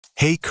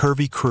Hey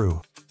Curvy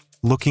crew,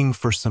 looking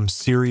for some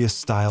serious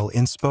style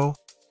inspo?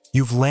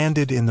 You've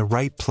landed in the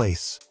right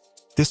place.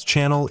 This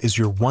channel is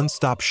your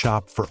one-stop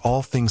shop for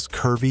all things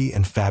curvy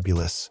and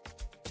fabulous.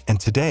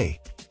 And today,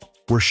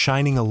 we're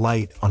shining a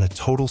light on a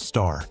total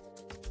star,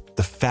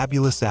 the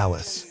fabulous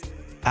Alice.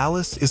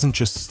 Alice isn't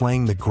just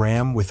slaying the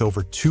gram with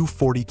over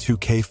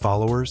 242K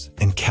followers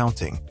and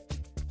counting,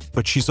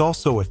 but she's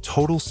also a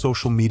total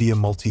social media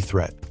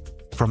multi-threat.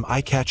 From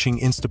eye-catching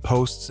Insta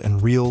posts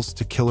and reels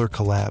to killer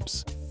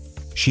collabs,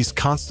 she's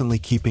constantly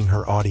keeping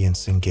her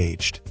audience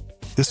engaged.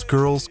 This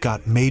girl's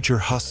got major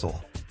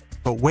hustle.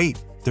 But wait,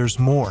 there's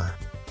more.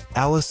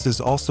 Alice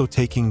is also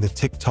taking the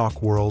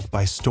TikTok world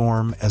by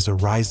storm as a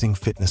rising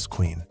fitness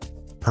queen.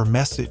 Her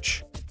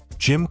message: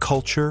 gym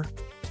culture,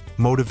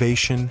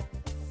 motivation,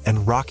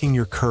 and rocking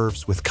your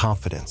curves with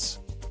confidence.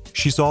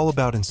 She's all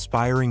about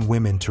inspiring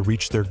women to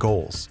reach their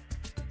goals,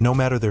 no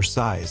matter their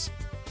size,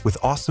 with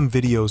awesome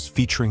videos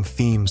featuring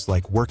themes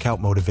like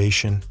workout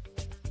motivation,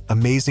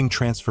 amazing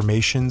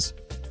transformations,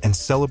 and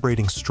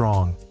celebrating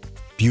strong,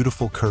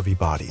 beautiful curvy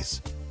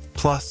bodies.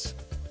 Plus,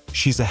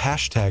 she's a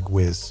hashtag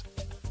whiz,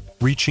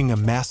 reaching a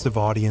massive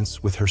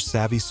audience with her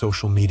savvy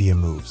social media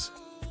moves.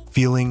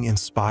 Feeling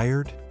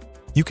inspired?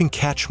 You can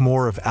catch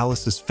more of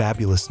Alice's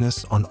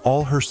fabulousness on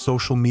all her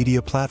social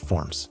media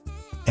platforms.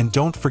 And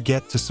don't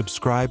forget to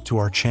subscribe to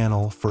our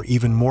channel for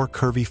even more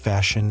curvy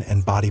fashion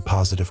and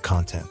body-positive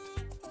content.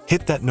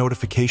 Hit that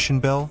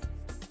notification bell,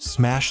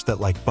 smash that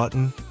like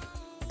button,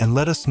 and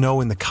let us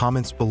know in the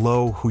comments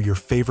below who your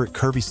favorite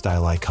curvy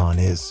style icon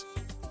is.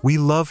 We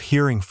love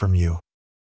hearing from you.